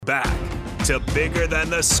to Bigger Than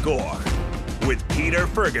the Score with Peter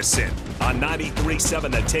Ferguson on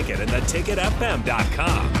 93.7 The Ticket and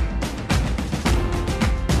theticketfm.com.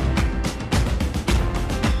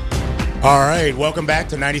 All right, welcome back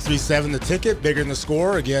to 93.7 The Ticket, Bigger Than the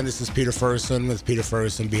Score. Again, this is Peter Ferguson with Peter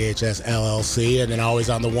Ferguson BHS LLC. And then always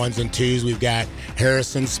on the ones and twos, we've got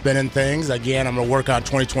Harrison spinning things. Again, I'm going to work on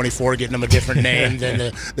 2024, getting them a different name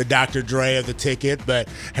than the Dr. Dre of The Ticket. But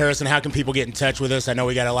Harrison, how can people get in touch with us? I know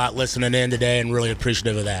we got a lot listening in today and really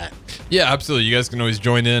appreciative of that. Yeah, absolutely. You guys can always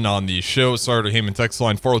join in on the show. Sartor Heyman text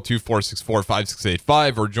line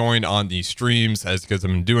 402-464-5685 or join on the streams as you guys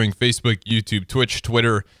have been doing Facebook, YouTube, Twitch,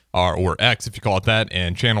 Twitter, or X, if you call it that,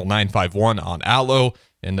 and channel 951 on Allo.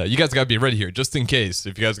 And you guys got to be ready here, just in case.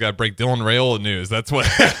 If you guys got to break Dylan Raiola news, that's what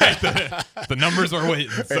the numbers are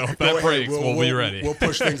waiting. So if that breaks, we'll be ready. We'll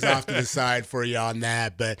push things off to the side for you on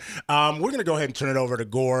that. But we're going to go ahead and turn it over to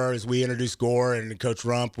Guor as we introduce Guor and Coach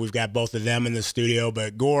Rump. We've got both of them in the studio.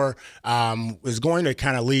 But Guor is going to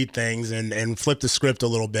kind of lead things and flip the script a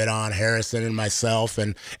little bit on Harrison and myself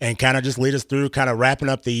and kind of just lead us through kind of wrapping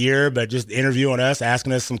up the year, but just interviewing us,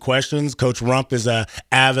 asking us some questions. Coach Rump is a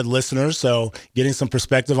avid listener, so getting some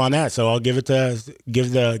perspective on that. So I'll give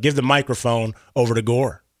the microphone over to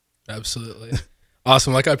Guor. Absolutely.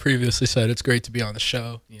 Awesome. Like I previously said, it's great to be on the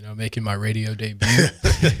show, making my radio debut.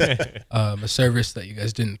 A service that you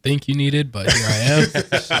guys didn't think you needed, but here I am.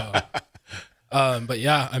 So, but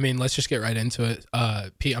yeah, I mean, let's just get right into it.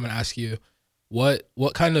 Pete, I'm going to ask you, what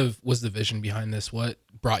kind of was the vision behind this? What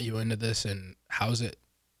brought you into this, and how's it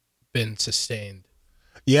been sustained?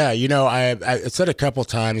 Yeah, I said a couple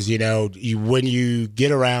times, when you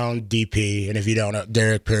get around DP, and if you don't know,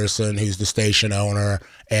 Derek Pearson, who's the station owner,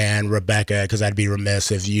 and Rebecca, because I'd be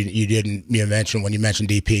remiss if you didn't mention, when you mention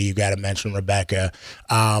DP, you got to mention Rebecca.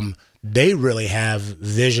 They really have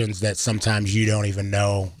visions that sometimes you don't even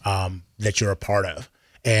know that you're a part of.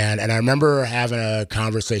 And I remember having a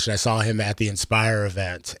conversation. I saw him at the Inspire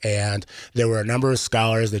event, and there were a number of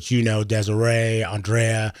scholars that Desiree,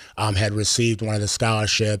 Andrea, had received one of the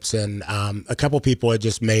scholarships, and a couple people had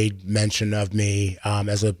just made mention of me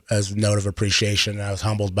as a note of appreciation, and I was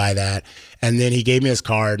humbled by that. And then he gave me his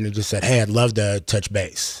card, and he just said, "Hey, I'd love to touch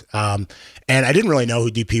base." And I didn't really know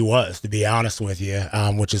who DP was, to be honest with you,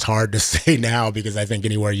 which is hard to say now because I think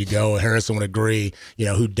anywhere you go, Harrison would agree,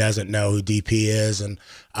 who doesn't know who DP is. And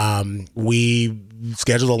we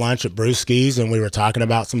scheduled a lunch at Brewski's, and we were talking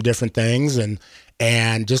about some different things,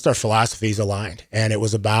 and just our philosophies aligned. And it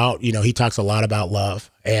was about, he talks a lot about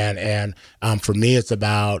love. And for me, it's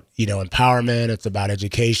about, empowerment. It's about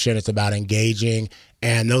education. It's about engaging.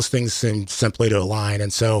 And those things seem simply to align.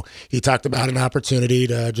 And so he talked about an opportunity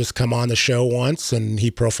to just come on the show once, and he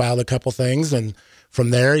profiled a couple things. And from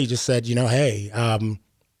there, he just said, hey,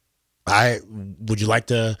 would you like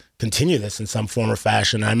to continue this in some form or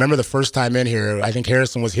fashion? And I remember the first time in here, I think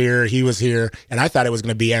Harrison was here, he was here, and I thought it was going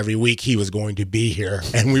to be every week he was going to be here,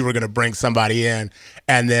 and we were going to bring somebody in.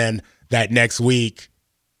 And then that next week,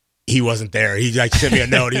 he wasn't there. He sent me a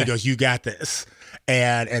note. He goes, "You got this."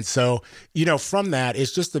 And so, from that,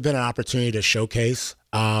 it's just been an opportunity to showcase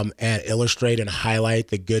and illustrate and highlight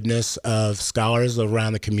the goodness of scholars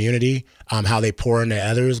around the community, how they pour into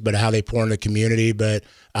others, but how they pour into the community. But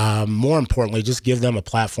more importantly, just give them a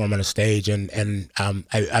platform and a stage. And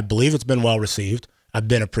I believe it's been well received. I've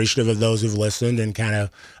been appreciative of those who've listened and kind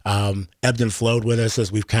of ebbed and flowed with us as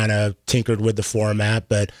we've kind of tinkered with the format.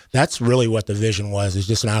 But that's really what the vision was, is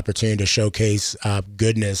just an opportunity to showcase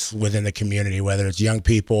goodness within the community, whether it's young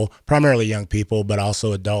people, primarily young people, but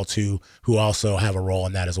also adults who also have a role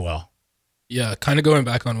in that as well. Yeah, kind of going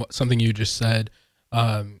back on something you just said,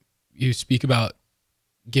 you speak about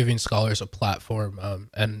giving scholars a platform,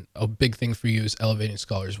 and a big thing for you is elevating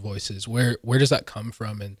scholars' voices. Where does that come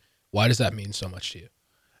from, and why does that mean so much to you?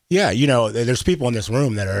 Yeah, there's people in this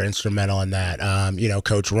room that are instrumental in that.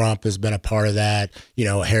 Coach Rump has been a part of that,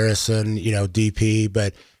 Harrison, DP,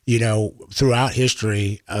 but, throughout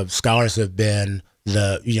history, scholars have been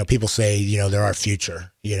people say, they're our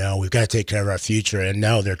future, we've got to take care of our future. And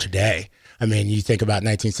no, they're today. I mean, you think about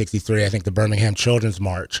 1963, I think the Birmingham Children's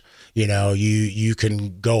March, you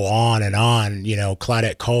can go on and on,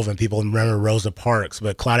 Claudette Colvin, people remember Rosa Parks,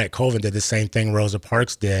 but Claudette Colvin did the same thing Rosa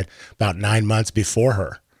Parks did about 9 months before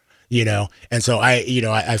her, and so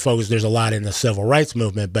I focus, there's a lot in the civil rights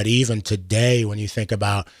movement, but even today, when you think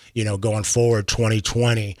about, going forward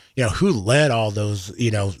 2020, who led all those,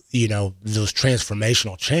 those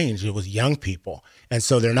transformational change? It was young people. And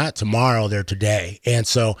so they're not tomorrow, they're today. And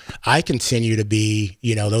so I continue to be,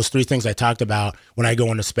 those three things I talked about when I go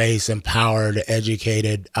into space, empowered,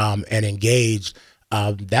 educated, and engaged.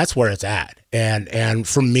 that's where it's at. And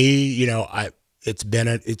for me, you know, it's been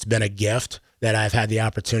a gift that I've had the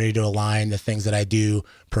opportunity to align the things that I do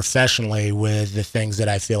professionally with the things that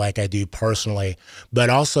I feel like I do personally.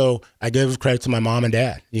 But also, I give credit to my mom and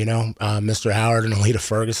dad, you know, Mr. Howard and Alita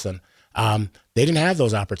Ferguson. They didn't have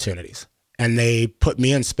those opportunities. And they put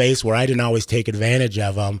me in space where I didn't always take advantage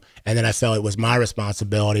of them. And then I felt it was my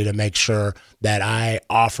responsibility to make sure that I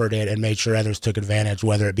offered it and made sure others took advantage,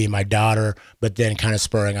 whether it be my daughter, but then kind of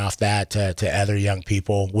spurring off that to other young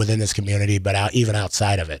people within this community, but even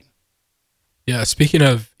outside of it. Yeah, speaking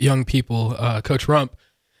of young people, Coach Rump,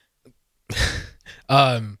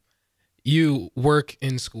 you work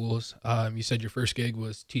in schools. You said your first gig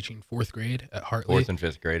was teaching fourth grade at Hartley. Fourth and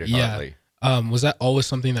fifth grade at Hartley. Was that always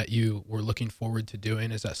something that you were looking forward to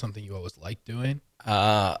doing? Is that something you always liked doing?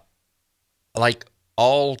 Like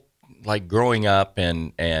growing up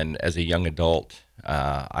and as a young adult,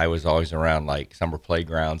 I was always around like summer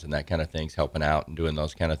playgrounds and that kind of things, helping out and doing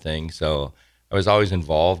those kind of things. So I was always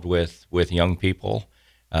involved with young people.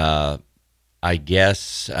 I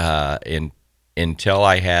guess until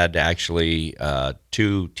I had actually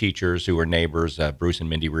two teachers who were neighbors, Bruce and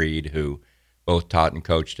Mindy Reed, who both taught and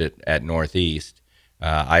coached at Northeast.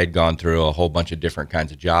 I had gone through a whole bunch of different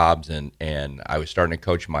kinds of jobs, and I was starting to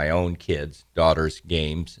coach my own kids' daughters'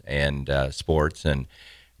 games and sports, and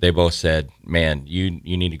they both said, "Man, you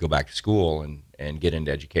need to go back to school and get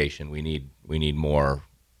into education. We need more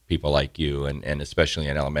people like you, and especially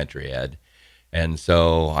in elementary ed." And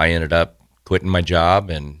so I ended up quitting my job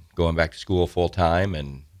and going back to school full time,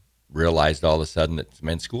 and realized all of a sudden that,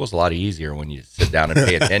 man, school's a lot easier when you sit down and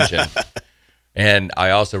pay attention. And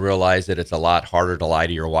I also realized that it's a lot harder to lie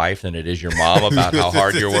to your wife than it is your mom about how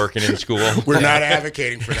hard you're working in school. We're not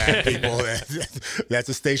advocating for that, people. That's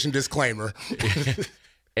a station disclaimer.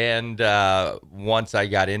 And once I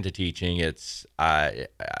got into teaching, I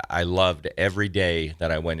loved every day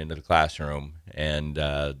that I went into the classroom. And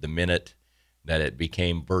the minute that it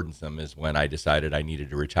became burdensome is when I decided I needed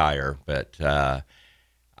to retire. But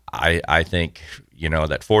I think, you know,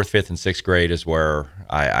 that fourth, fifth, and sixth grade is where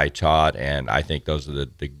I taught, and I think those are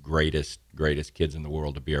the greatest kids in the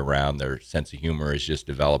world to be around. Their sense of humor is just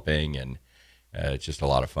developing, and it's just a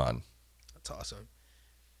lot of fun. That's awesome.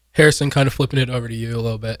 Harrison, kind of flipping it over to you a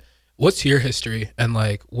little bit. What's your history, and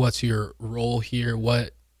like, what's your role here?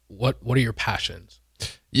 What are your passions?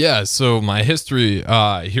 Yeah, so my history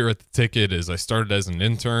here at the Ticket is I started as an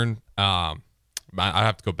intern. I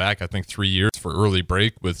have to go back, I think, 3 years for early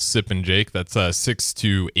break with Sip and Jake. That's 6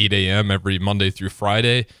 to 8 a.m. every Monday through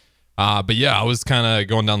Friday. But yeah, I was kind of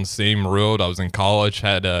going down the same road. I was in college,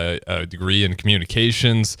 had a degree in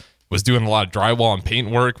communications, was doing a lot of drywall and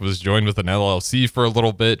paint work, was joined with an LLC for a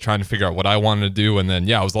little bit, trying to figure out what I wanted to do. And then,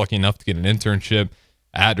 yeah, I was lucky enough to get an internship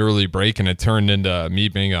at early break, and it turned into me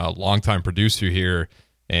being a longtime producer here.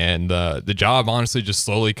 And the job, honestly, just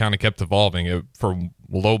slowly kind of kept evolving. For a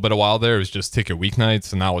little bit of while there, it was just Ticket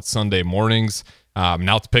weeknights, and now it's Sunday mornings.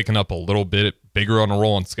 Now it's picking up a little bit bigger on a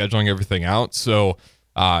roll and scheduling everything out. So,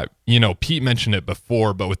 you know, Pete mentioned it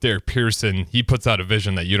before, but with Derek Pearson, he puts out a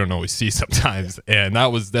vision that you don't always see sometimes. And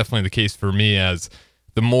that was definitely the case for me, as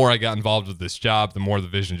the more I got involved with this job, the more the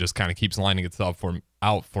vision just kind of keeps lining itself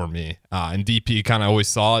out for me. And DP kind of always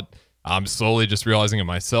saw it. I'm slowly just realizing it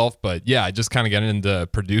myself, but yeah, I just kind of got into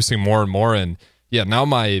producing more and more. And yeah, now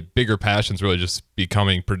my bigger passion is really just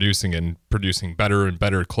becoming producing better and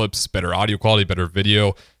better clips, better audio quality, better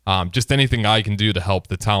video, just anything I can do to help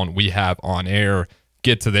the talent we have on air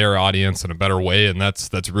get to their audience in a better way. And that's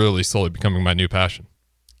really slowly becoming my new passion.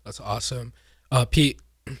 That's awesome. Pete,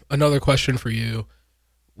 another question for you.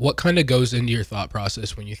 What kind of goes into your thought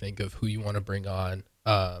process when you think of who you want to bring on,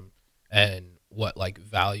 and what like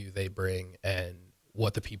value they bring and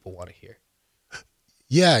what the people want to hear?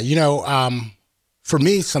 Yeah, you know, for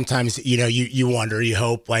me, sometimes, you know, you wonder, you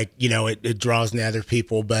hope, like, you know, it draws in other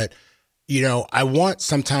people. But, you know, I want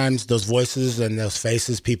sometimes those voices and those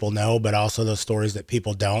faces people know, but also those stories that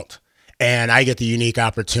people don't. And I get the unique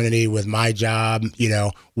opportunity with my job, you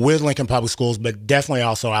know, with Lincoln Public Schools, but definitely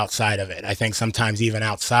also outside of it. I think sometimes even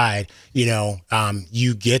outside, you know,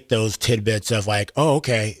 you get those tidbits of like, oh,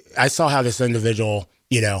 okay, I saw how this individual,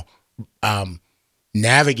 you know,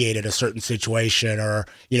 navigated a certain situation, or,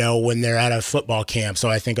 you know, when they're at a football camp. So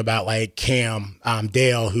I think about like Cam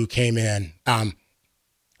Dale, who came in.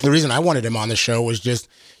 The reason I wanted him on the show was just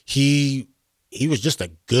he was just a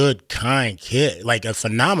good, kind kid, like a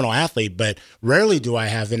phenomenal athlete. But rarely do I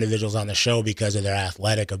have individuals on the show because of their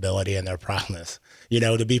athletic ability and their prowess. You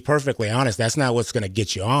know, to be perfectly honest, that's not what's going to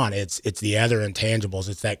get you on. It's the other intangibles.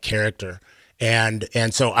 It's that character. And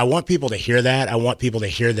so I want people to hear that. I want people to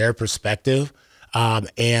hear their perspective.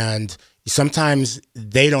 And sometimes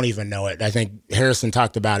they don't even know it. I think Harrison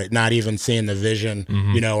talked about it, not even seeing the vision,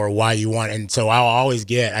 or why you want. And so I'll always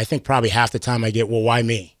I think probably half the time I get, well, why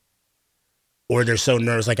me? Or they're so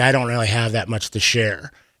nervous. Like, I don't really have that much to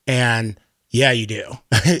share. And yeah, you do,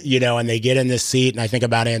 and they get in this seat, and I think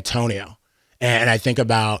about Antonio, and I think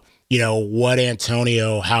about, what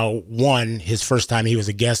Antonio, how his first time he was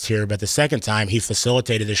a guest here, but the second time he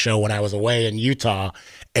facilitated the show when I was away in Utah.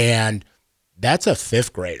 And that's a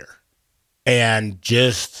 5th grader, and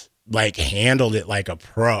just like handled it like a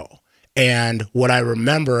pro. And what I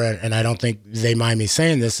remember, and I don't think they mind me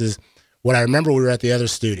saying this, is what I remember, we were at the other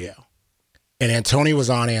studio and Antonio was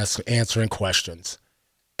on answering questions.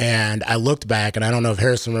 And I looked back, and I don't know if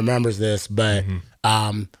Harrison remembers this, but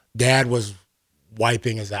Dad was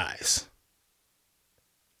wiping his eyes.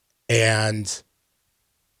 And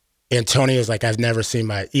Antonio's like, I've never seen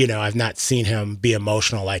I've not seen him be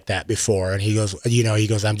emotional like that before. And he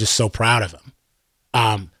goes, I'm just so proud of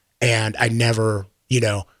him. And I never,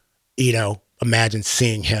 imagined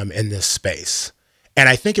seeing him in this space. And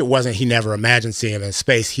I think it wasn't he never imagined seeing him in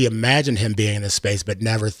space. He imagined him being in this space, but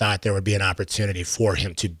never thought there would be an opportunity for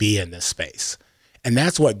him to be in this space. And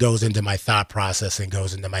that's what goes into my thought process and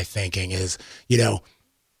goes into my thinking is,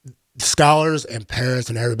 scholars and parents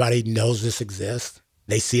and everybody knows this exists.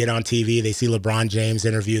 They see it on TV. They see LeBron James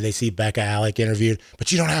interview. They see Becca Alec interviewed.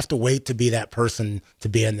 But you don't have to wait to be that person to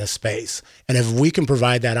be in this space. And if we can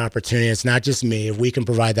provide that opportunity, it's not just me. If we can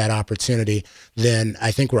provide that opportunity, then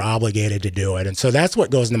I think we're obligated to do it. And so that's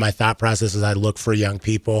what goes into my thought process as I look for young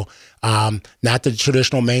people. Not the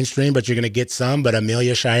traditional mainstream, but you're going to get some. But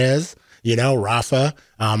Amelia Shaez, Rafa,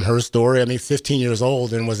 her story, 15 years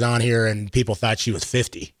old and was on here and people thought she was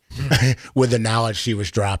 50 with the knowledge she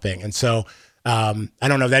was dropping. And so I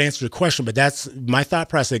don't know if that answers your question, but that's my thought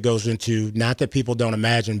process goes into not that people don't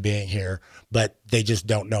imagine being here, but they just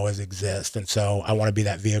don't know it exists. And so I want to be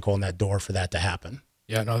that vehicle and that door for that to happen.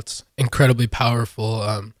 Yeah, no, it's incredibly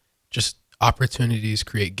powerful. Just opportunities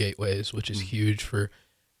create gateways, which is huge for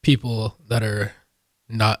people that are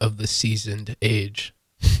not of the seasoned age.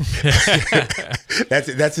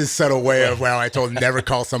 That's his subtle way of, I told him never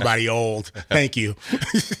call somebody old. Thank you.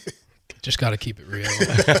 Just got to keep it real.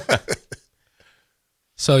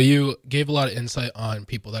 So you gave a lot of insight on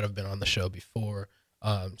people that have been on the show before.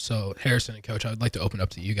 So Harrison and Coach, I would like to open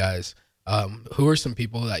up to you guys. Who are some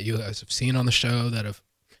people that you guys have seen on the show that have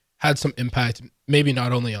had some impact, maybe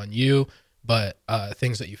not only on you, but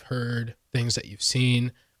things that you've heard, things that you've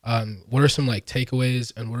seen? What are some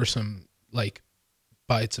takeaways, and what are some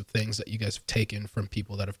bites of things that you guys have taken from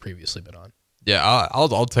people that have previously been on? Yeah,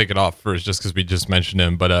 I'll take it off first just because we just mentioned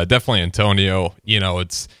him, but definitely Antonio.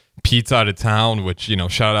 It's Pete's out of town, which,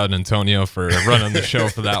 shout out Antonio for running the show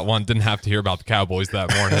for that one. Didn't have to hear about the Cowboys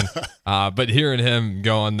that morning. But hearing him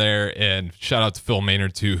go on there, and shout out to Phil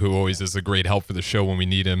Maynard too, who always is a great help for the show when we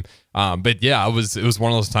need him. But yeah, it was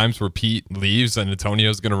one of those times where Pete leaves and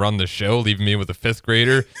Antonio's going to run the show, leaving me with a 5th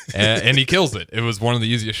grader, and he kills it. It was one of the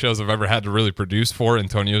easiest shows I've ever had to really produce for.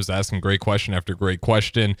 Antonio's asking great question after great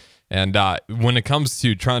question. And when it comes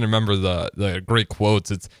to trying to remember the great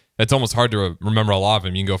quotes, it's almost hard to remember a lot of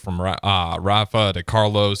them. You can go from Rafa to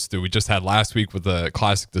Carlos to we just had last week with the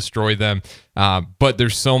classic Destroy Them. But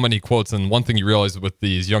there's so many quotes. And one thing you realize with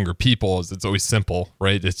these younger people is it's always simple,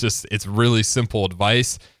 right? It's really simple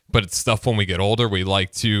advice, but it's stuff when we get older. We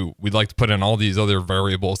like to put in all these other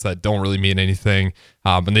variables that don't really mean anything.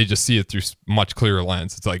 And they just see it through much clearer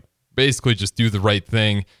lens. It's basically just do the right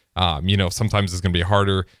thing. Sometimes it's going to be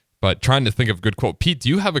harder, but trying to think of a good quote. Pete, do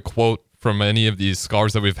you have a quote from any of these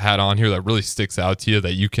scholars that we've had on here that really sticks out to you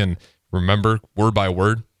that you can remember word by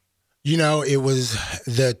word? It was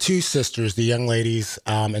the 2 sisters, the young ladies,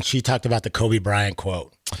 and she talked about the Kobe Bryant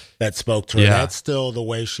quote that spoke to her. Yeah. That's still the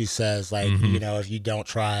way she says, if you don't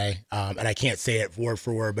try, and I can't say it word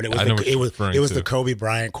for word, but it was the Kobe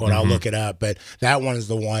Bryant quote. I'll look it up, but that one is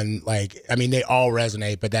the one. They all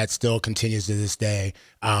resonate, but that still continues to this day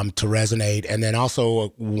to resonate. And then also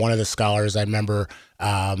one of the scholars I remember.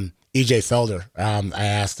 EJ Felder, I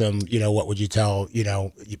asked him, what would you tell,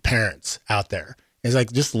 your parents out there? He's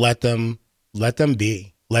like, just let them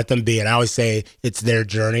be. And I always say it's their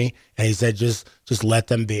journey. And he said, just let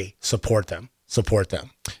them be, support them.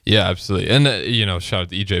 Yeah, absolutely. And, shout out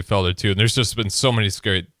to EJ Felder too. And there's just been so many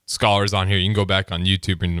great scholars on here. You can go back on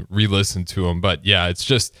YouTube and re-listen to them. But yeah, it's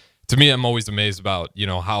just, to me, I'm always amazed about,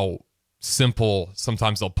 how simple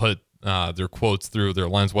sometimes they'll put their quotes through their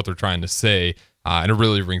lens, what they're trying to say. And it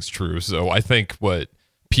really rings true. So I think what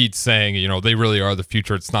Pete's saying, they really are the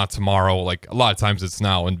future. It's not tomorrow. A lot of times it's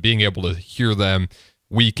now. And being able to hear them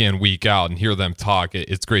week in, week out, and hear them talk.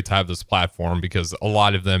 It's great to have this platform because a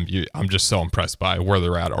lot of them, I'm just so impressed by where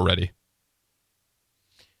they're at already.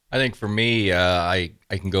 I think for me, I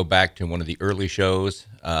can go back to one of the early shows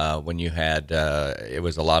when you had, it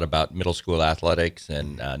was a lot about middle school athletics,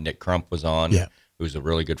 and Nick Crump was on, who was a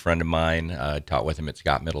really good friend of mine. I taught with him at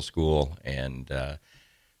Scott Middle School and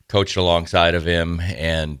coached alongside of him,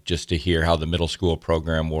 and just to hear how the middle school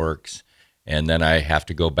program works. And then I have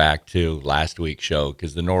to go back to last week's show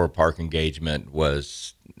because the Norwood Park engagement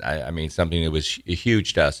was, I mean, something that was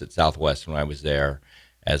huge to us at Southwest when I was there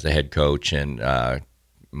as the head coach. And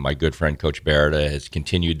my good friend Coach Beretta has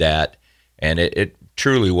continued that, and it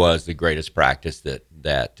truly was the greatest practice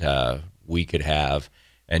that we could have.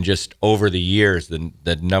 And just over the years,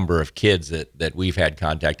 the number of kids that we've had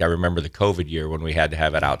contact. I remember the COVID year when we had to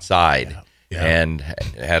have it outside, and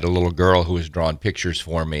had a little girl who was drawing pictures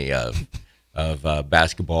for me of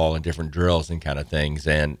basketball and different drills and kind of things.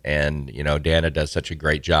 And Dana does such a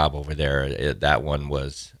great job over there. That one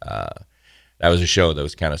was that was a show that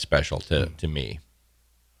was kind of special to me.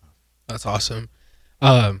 That's awesome.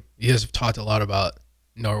 You guys have talked a lot about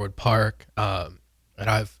Norwood Park, and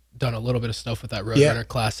I've done a little bit of stuff with that Roadrunner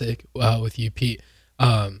Classic with you, Pete.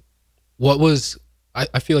 What was,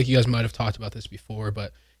 I feel like you guys might have talked about this before,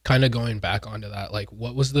 but kind of going back onto that, like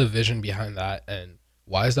what was the vision behind that, and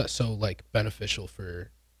why is that so like beneficial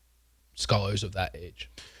for scholars of that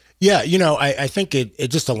age? Yeah, I think it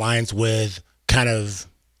just aligns with kind of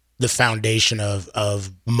the foundation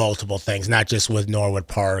of multiple things, not just with Norwood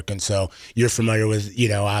Park. And so you're familiar with,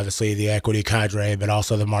 obviously the equity cadre, but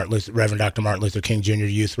also the Reverend Dr. Martin Luther King Jr.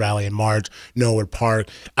 Youth Rally in March, Norwood Park.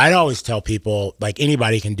 I'd always tell people, like,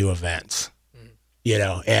 anybody can do events,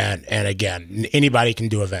 and again, anybody can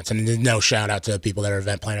do events. And there's no shout out to people that are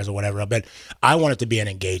event planners or whatever, but I want it to be an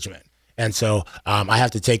engagement. And so I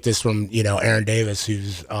have to take this from, Aaron Davis,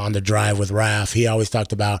 who's on the drive with Raph. He always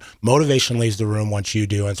talked about motivation leaves the room once you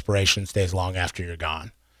do, inspiration stays long after you're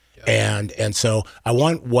gone. Yeah. And so I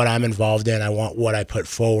want what I'm involved in, I want what I put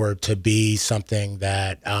forward to be something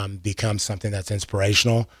that becomes something that's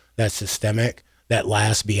inspirational, that's systemic, that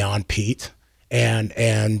lasts beyond Pete. And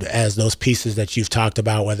as those pieces that you've talked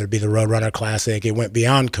about, whether it be the Roadrunner Classic, it went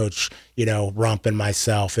beyond Coach, Rump and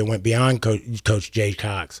myself. It went beyond Coach Jay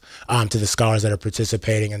Cox to the scholars that are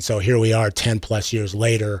participating. And so here we are 10 plus years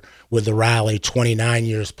later with the rally, 29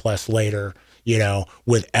 years plus later,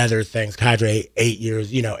 with other things. Cadre, 8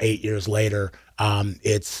 years later,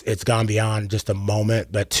 it's gone beyond just a moment,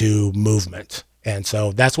 but to movement. And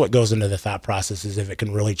so that's what goes into the thought process, is if it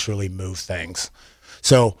can really truly move things.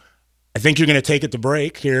 So I think you're going to take it to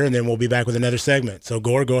break here, and then we'll be back with another segment. So,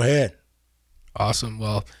 Guor, go ahead. Awesome.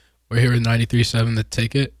 Well, we're here with 93.7 The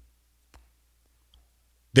Ticket.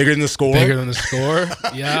 Bigger than the score? Bigger than the score,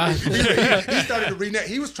 yeah. He started to rename.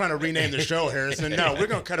 He was trying to rename the show, Harrison. No, we're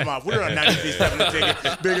going to cut him off. We're on 93.7 The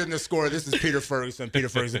Ticket. Bigger than the score. This is Peter Ferguson,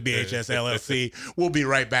 BHS LLC. We'll be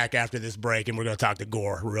right back after this break, and we're going to talk to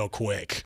Guor real quick.